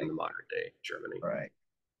 like if you get into modern day Germany. Right.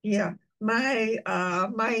 Yeah. My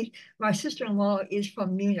sister-in-law is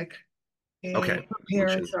from Munich. And okay. Her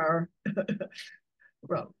parents are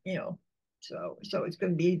from, so it's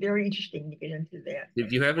going to be very interesting to get into that.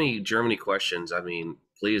 If you have any Germany questions, I mean,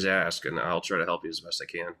 please ask, and I'll try to help you as best I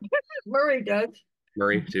can. Murray does.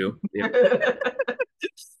 Murray too. Yeah.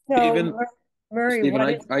 Stephen, Murray,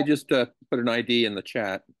 Stephen, I just put an ID in the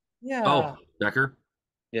chat. Yeah. Oh, Becker.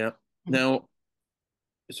 Yeah. Now,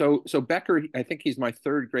 so Becker, I think he's my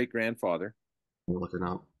third great grandfather. I'm looking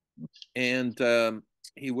up. And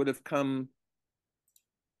he would have come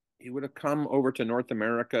over to North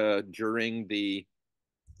America during the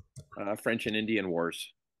French and Indian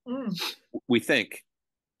Wars. We think.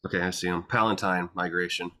 Okay, I see him. Palatine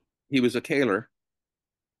migration. He was a tailor.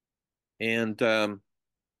 And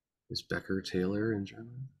is Becker Taylor in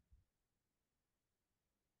German?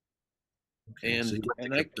 Okay, and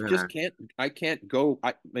I just can't go.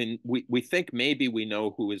 I mean, we think maybe we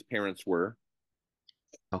know who his parents were.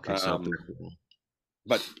 Okay, so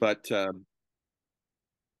but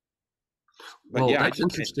well, yeah, that's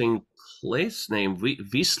interesting. Place name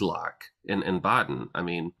Wieslach in Baden. I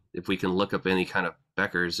mean, if we can look up any kind of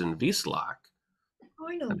Beckers in Wieslach. Oh,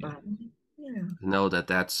 I know Baden. Yeah. Know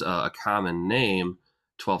that's a common name.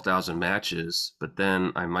 12,000 matches, but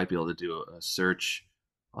then I might be able to do a search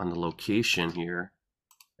on the location here.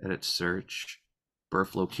 Edit search,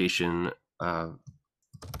 birth location,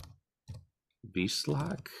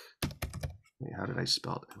 Wieslach. Wait, how did I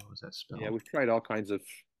spell it? What was that spelled? Yeah, we've tried all kinds of.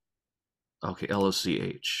 Okay,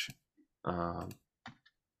 LOCH.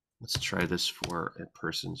 Let's try this for a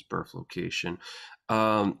person's birth location.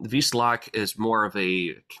 Wieslach is more of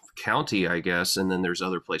a county, I guess, and then there's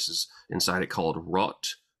other places inside it called Rot,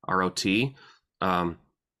 R-O-T. And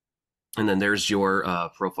then there's your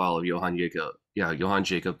profile of Johann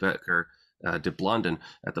Jacob Becker de Blondin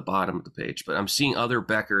at the bottom of the page. But I'm seeing other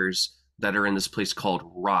Beckers that are in this place called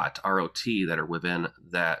Rot, R-O-T, that are within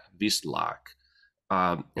that Wieslach.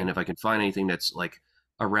 And if I can find anything that's like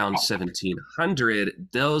around 1700,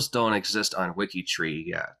 those don't exist on WikiTree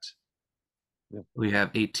yet. Yep. We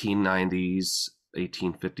have 1890s,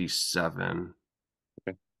 1857.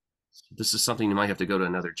 Okay. So this is something you might have to go to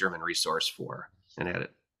another German resource for and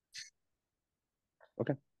edit.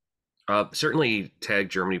 Okay. Certainly tag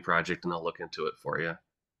Germany project and I'll look into it for you.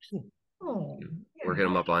 Oh, or hit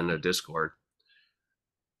them up on the Discord.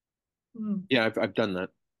 Yeah, I've done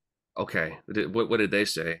that. Okay. What did they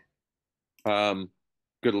say?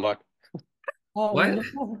 Good luck. Oh, what?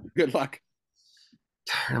 No. Good luck.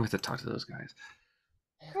 I'm going to talk to those guys.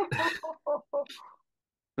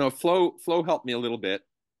 No, Flo helped me a little bit.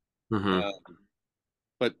 Mm-hmm.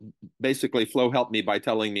 But basically, Flo helped me by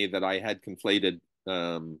telling me that I had conflated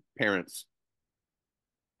parents.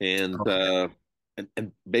 And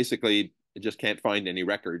and basically just can't find any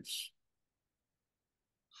records.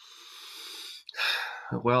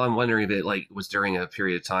 Well, I'm wondering if it like was during a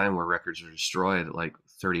period of time where records were destroyed, like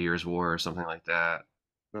 30 Years' War or something like that.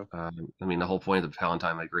 I mean, the whole point of the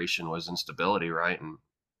Palatine migration was instability, right? And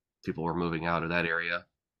people were moving out of that area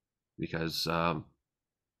because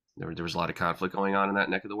there was a lot of conflict going on in that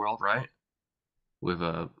neck of the world, right? With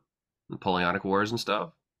Napoleonic Wars and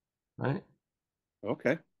stuff, right?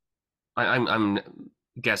 Okay. I'm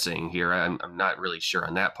guessing here. I'm not really sure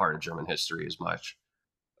on that part of German history as much.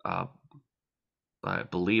 But I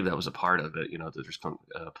believe that was a part of it, that there's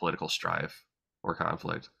political strife or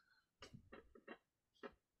conflict.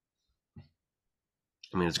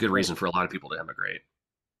 I mean, it's a good reason for a lot of people to emigrate.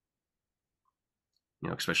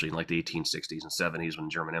 Especially in like the 1860s and 70s when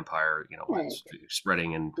the German Empire, was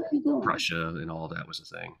spreading in Prussia and all that was a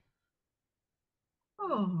thing.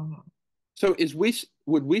 Oh. So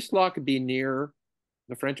would Wieslak be near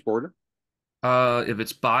the French border? If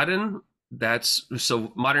it's Baden,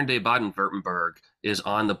 so modern day Baden-Württemberg is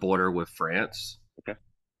on the border with France. Okay.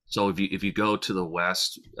 So if you go to the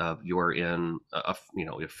west, you're in a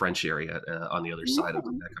French area on the other side of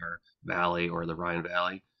the Neckar Valley or the Rhine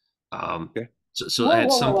Valley. Okay. So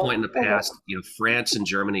at some point in the past, France and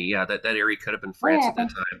Germany, that area could have been France at that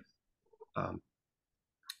time.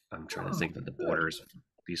 I'm trying to think that the borders of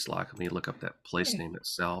Wieslak. Let me look up that place name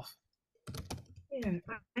itself. Yeah,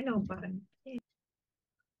 I know Baden.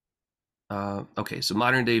 Okay, so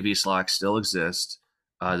modern day Wieslak still exists.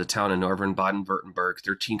 The town in northern Baden-Württemberg,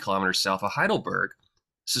 13 kilometers south of Heidelberg.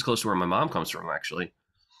 This is close to where my mom comes from, actually.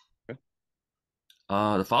 Okay.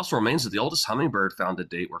 The fossil remains of the oldest hummingbird found to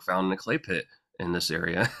date were found in a clay pit in this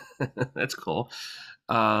area. That's cool.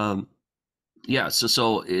 Yeah,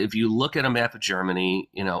 so if you look at a map of Germany,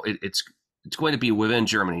 it's going to be within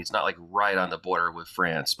Germany. It's not like right on the border with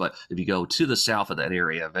France, but if you go to the south of that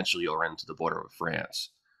area, eventually you'll run into the border with France,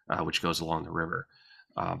 which goes along the river.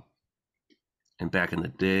 And back in the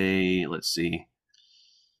day, let's see,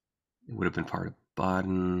 it would have been part of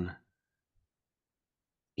Baden.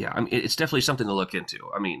 Yeah, I mean, it's definitely something to look into.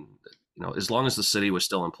 I mean, as long as the city was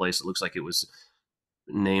still in place, it looks like it was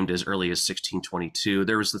named as early as 1622.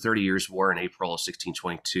 There was the 30 Years' War in April of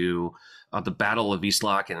 1622, the Battle of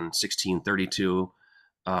Wieslak in 1632,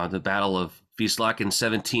 the Battle of Wieslak in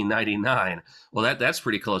 1799. Well, that's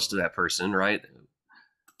pretty close to that person, right?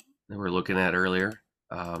 That we're looking at earlier.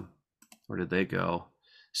 Where did they go?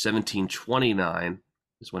 1729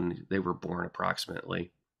 is when they were born,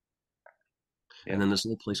 approximately. Yeah. And then this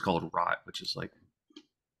little place called Rot, which is like,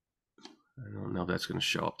 I don't know if that's going to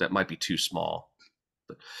show up. That might be too small.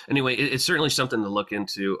 But anyway, it's certainly something to look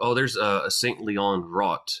into. Oh, there's a St. Leon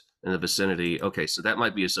Rot in the vicinity. Okay, so that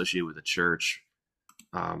might be associated with a church.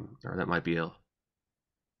 Or that might be a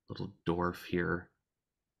little dwarf here.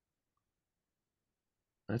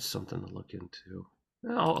 That's something to look into.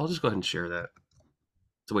 I'll just go ahead and share that.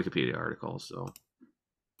 It's a Wikipedia article, so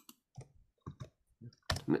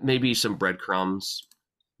maybe some breadcrumbs.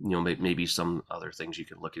 Maybe some other things you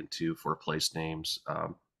can look into for place names.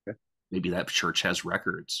 Okay. Maybe that church has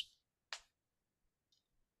records.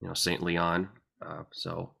 St. Leon.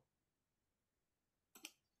 So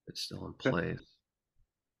it's still in place.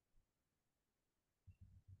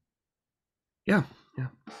 Okay. Yeah.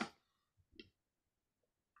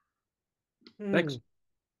 Thanks.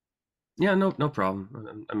 Yeah, no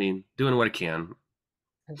problem. I mean, doing what I can.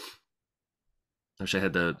 I wish I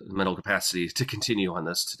had the mental capacity to continue on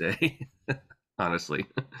this today, honestly.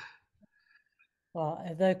 Well,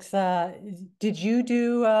 it looks, did you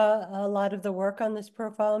do a lot of the work on this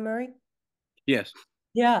profile, Murray? Yes.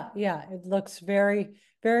 Yeah, it looks very,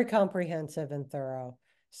 very comprehensive and thorough.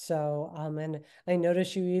 So, and I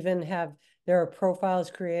notice you even there are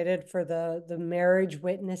profiles created for the marriage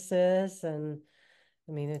witnesses, and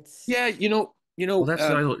I mean, it's. Yeah, Well, that's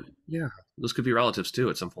yeah, those could be relatives too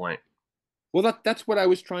at some point. Well, that's what I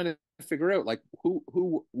was trying to figure out. Like,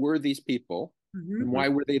 who were these people, and why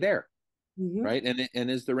were they there, right? And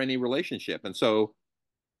is there any relationship? And so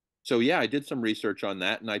yeah, I did some research on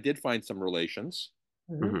that, and I did find some relations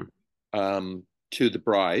to the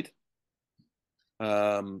bride.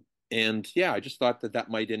 And yeah, I just thought that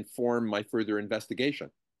might inform my further investigation.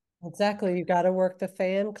 Exactly, you got to work the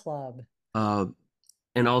fan club.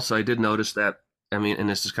 And also, I did notice that. I mean, and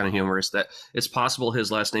this is kind of humorous, that it's possible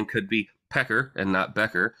his last name could be Pecker and not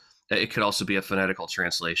Becker. It could also be a phonetical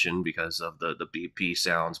translation because of the BP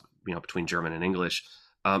sounds, between German and English.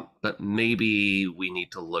 But maybe we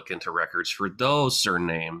need to look into records for those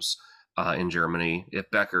surnames in Germany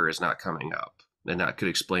if Becker is not coming up. And that could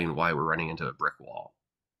explain why we're running into a brick wall.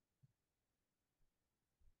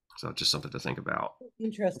 So just something to think about.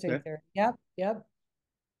 Interesting theory. Yep, yep.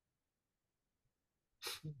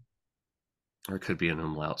 Or it could be an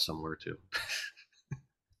umlaut somewhere too.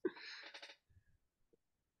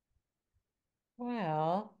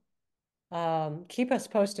 Well, keep us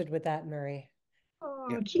posted with that, Murray.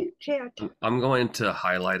 Oh, cute cat. I'm going to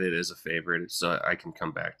highlight it as a favorite so I can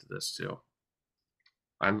come back to this too.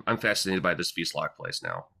 I'm fascinated by this Vslock place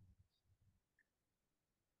now.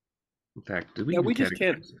 In fact, did we? Yeah, we just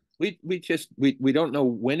can't. We don't know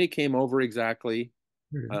when he came over exactly.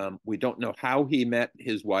 We don't know how he met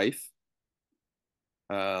his wife.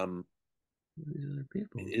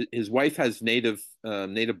 His wife has native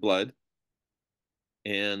blood,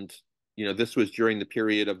 and this was during the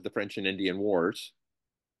period of the French and Indian Wars.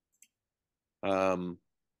 And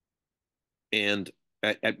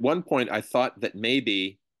at one point, I thought that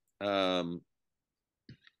maybe that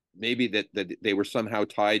they were somehow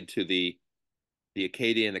tied to the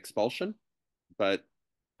Acadian expulsion, but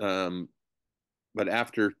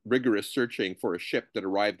after rigorous searching for a ship that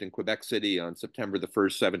arrived in Quebec City on September the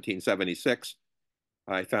 1st, 1776,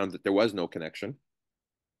 I found that there was no connection.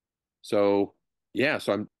 So, yeah,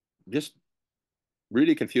 so I'm just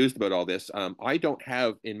really confused about all this. I don't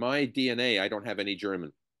have, in my DNA, I don't have any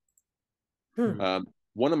German.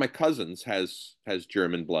 One of my cousins has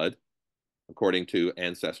German blood, according to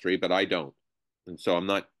Ancestry, but I don't. And so I'm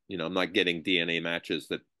not getting DNA matches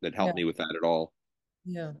that help me with that at all.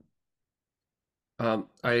 Yeah.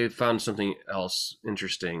 I found something else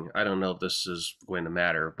interesting. I don't know if this is going to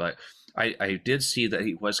matter, but I did see that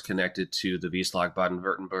he was connected to the Vslock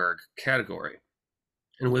Baden-Württemberg category.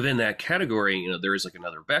 And within that category, there is like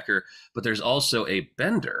another Becker, but there's also a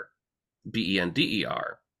Bender,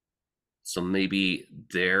 Bender. So maybe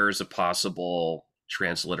there's a possible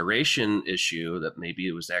transliteration issue that maybe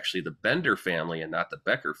it was actually the Bender family and not the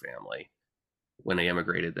Becker family. When they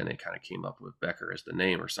immigrated, then it kind of came up with Becker as the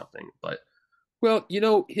name or something. But well,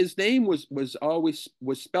 his name was always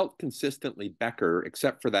spelt consistently Becker,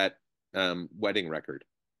 except for that wedding record.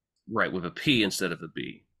 Right, with a P instead of a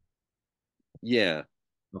B. Yeah.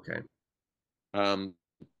 Okay.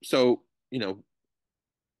 So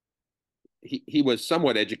he was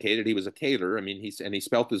somewhat educated. He was a tailor. I mean, he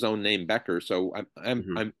spelt his own name Becker. So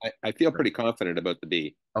I feel pretty confident about the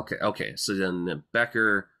B. Okay. So then the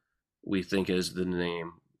Becker, we think is the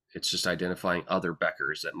name. It's just identifying other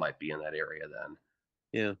Beckers that might be in that area then.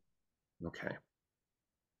 Yeah. Okay.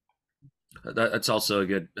 That's also a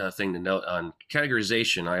good thing to note on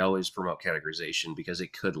categorization. I always promote categorization because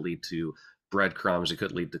it could lead to breadcrumbs. It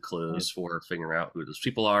could lead to clues for figuring out who those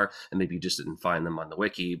people are, and maybe you just didn't find them on the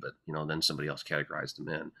wiki, but then somebody else categorized them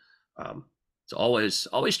in. So always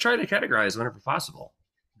try to categorize whenever possible.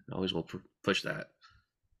 Always will push that.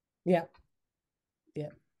 Yeah.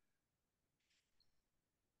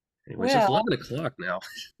 Anyways, it's 11 o'clock now.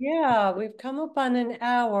 Yeah, we've come up on an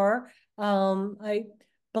hour. I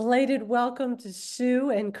belated welcome to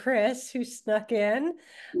Sue and Chris who snuck in.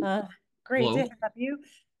 Great Hello. to have you.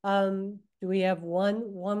 Do we have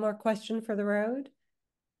one more question for the road?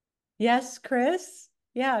 Yes, Chris?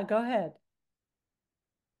 Yeah, go ahead.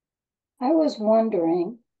 I was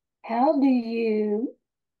wondering, how do you,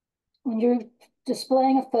 when you're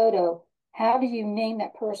displaying a photo, how do you name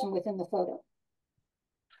that person within the photo?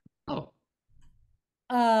 Oh.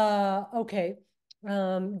 Okay.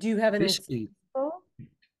 Do you have an example?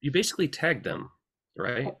 You basically tag them,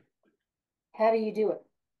 right? How do you do it?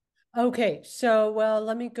 Okay, so well,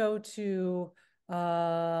 let me go to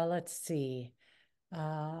let's see.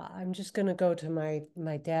 I'm just gonna go to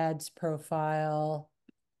my dad's profile,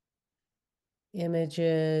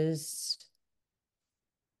 images.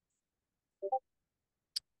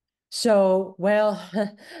 So, well,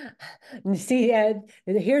 see, Ed,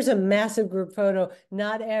 here's a massive group photo.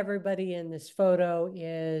 Not everybody in this photo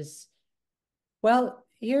is, well,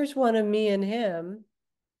 here's one of me and him.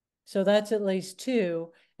 So that's at least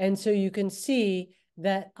two. And so you can see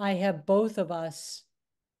that I have both of us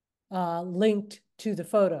linked to the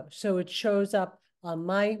photo. So it shows up on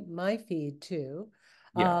my feed too.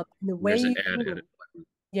 Yeah, the way there's an you add do it,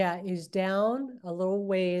 yeah, is down a little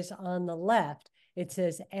ways on the left. It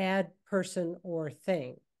says add person or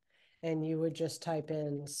thing. And you would just type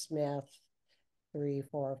in Smith 3,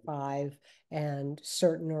 4, 5 and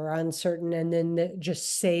certain or uncertain, and then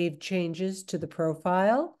just save changes to the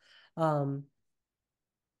profile.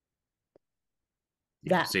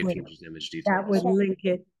 That save would, changes image details. that would link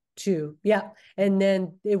it to, yeah. And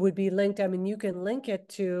then it would be linked. I mean, you can link it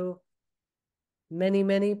to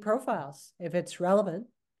many profiles if it's relevant.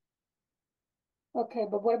 Okay,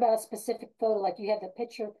 but what about a specific photo? Like you have the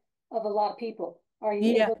picture of a lot of people. Are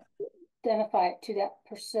you able to identify it to that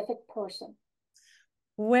specific person?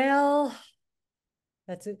 Well,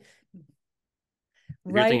 that's it.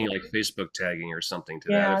 If you're thinking like Facebook tagging or something to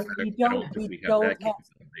that effect, we I don't think we have that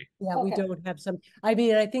capability. Yeah, we don't have some. I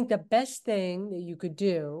mean, I think the best thing that you could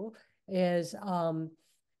do is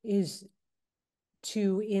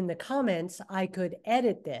to, in the comments, I could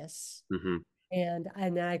edit this, and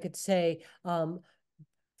I could say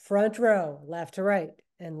front row, left to right,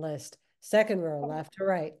 and list second row, left to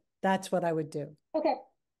right. That's what I would do. Okay.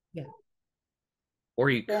 Yeah. Or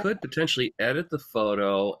you could potentially edit the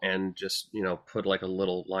photo and just, you know, put like a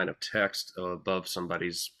little line of text above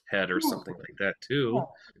somebody's head or something like that too.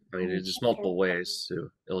 I mean, there's just multiple ways to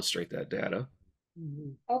illustrate that data.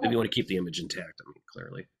 If you want to keep the image intact, I mean,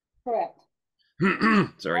 clearly. Correct.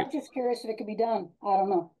 Sorry. I'm just curious if it could be done. I don't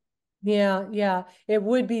know. Yeah, it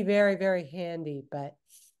would be very, very handy, but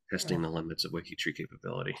testing the limits of WikiTree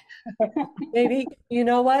capability. Maybe, you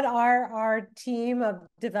know what, our team of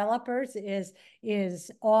developers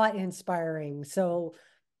is awe-inspiring. So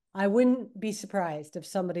I wouldn't be surprised if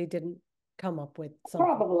somebody didn't come up with something.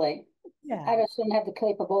 Probably. Yeah. I just don't have the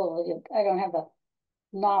capability. I don't have the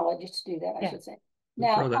knowledge to do that, I should say.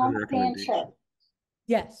 Now, on the fan chart.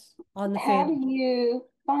 Yes, on the fan. How do you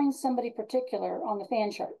find somebody particular on the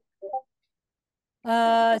fan chart?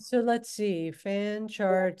 So let's see, fan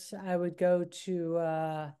charts. I would go to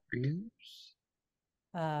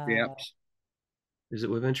apps. Is it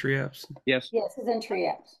within Tree Apps? Yes. Yes, it's in Tree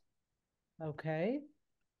Apps. Okay.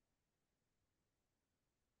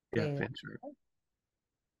 Yeah, fan chart.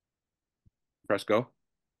 Press go.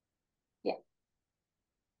 Yeah.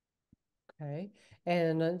 Okay.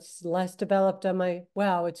 And it's less developed on my,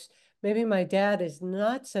 wow, it's maybe my dad is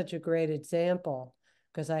not such a great example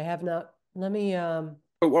because I have not, let me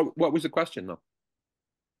But what was the question though?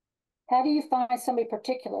 How do you find somebody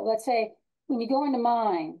particular? Let's say when you go into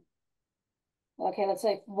mine, okay, let's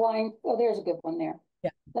say wine, oh, there's a good one there.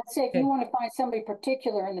 Yeah. Let's say if you want to find somebody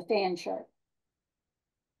particular in the fan chart,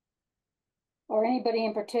 or anybody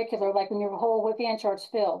in particular, like when your whole fan chart's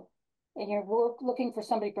filled and you're looking for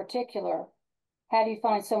somebody particular, how do you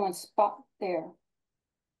find someone's spot there?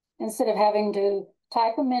 Instead of having to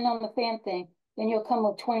type them in on the fan thing, then you'll come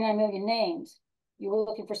with 29 million names. You were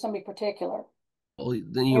looking for somebody particular. Well,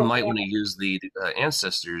 then you might want to use the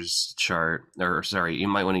ancestors chart, or sorry, you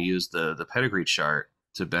might want to use the pedigree chart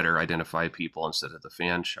to better identify people instead of the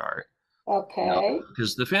fan chart. Okay.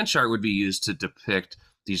 Because the fan chart would be used to depict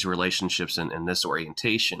these relationships in this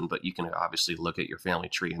orientation, but you can obviously look at your family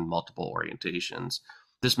tree in multiple orientations.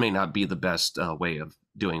 This may not be the best way of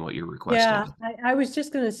doing what you're requesting. Yeah, I was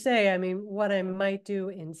just going to say, I mean, what I might do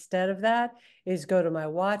instead of that is go to my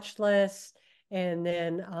watch list and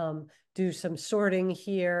then do some sorting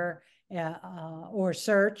here or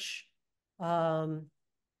search.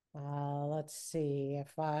 Let's see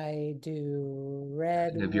if I do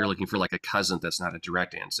red. And if you're looking for like a cousin that's not a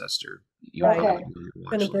direct ancestor, you right. probably I'm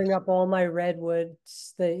going to bring up all my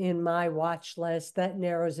redwoods in my watch list. That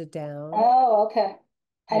narrows it down. Oh, okay.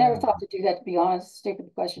 I never thought to do that, to be honest. Stupid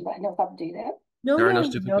question, but I never thought to do that. There are no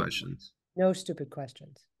stupid questions. No stupid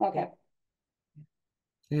questions. Okay.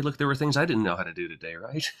 Hey, look, there were things I didn't know how to do today,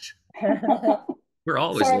 right? We're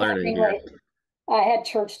always learning here. I had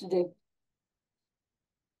church to do.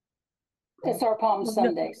 It's our Palm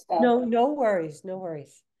Sunday stuff. No worries. No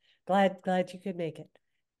worries. Glad you could make it.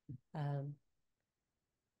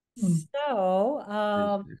 So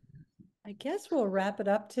I guess we'll wrap it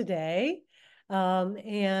up today.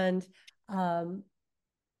 And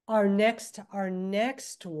our next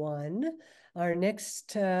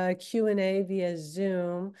Q&A via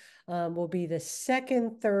Zoom will be the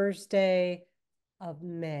second Thursday of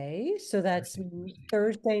May. So that's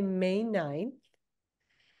Thursday, May 9th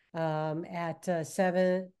at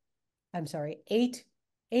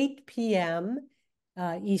 8 p.m.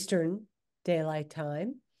 Eastern Daylight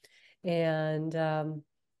Time. And,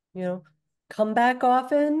 you know, come back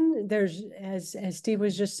often. There's, as Steve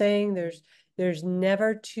was just saying, there's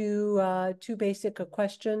never too basic a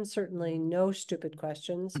question. Certainly no stupid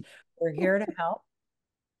questions. We're here to help.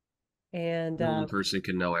 And no one person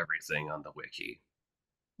can know everything on the wiki.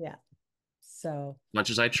 Yeah. So much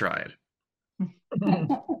as I tried.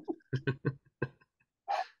 Well,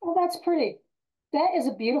 that's pretty. That is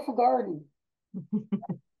a beautiful garden.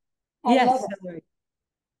 Yes. Love it.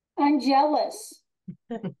 I'm jealous.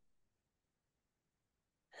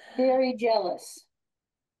 Very jealous.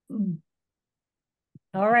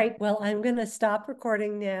 All right. Well, I'm going to stop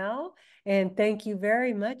recording now. And thank you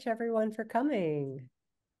very much, everyone, for coming.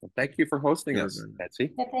 Well, thank you for hosting us,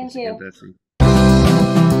 Betsy. Yeah, thank you. Again, Betsy.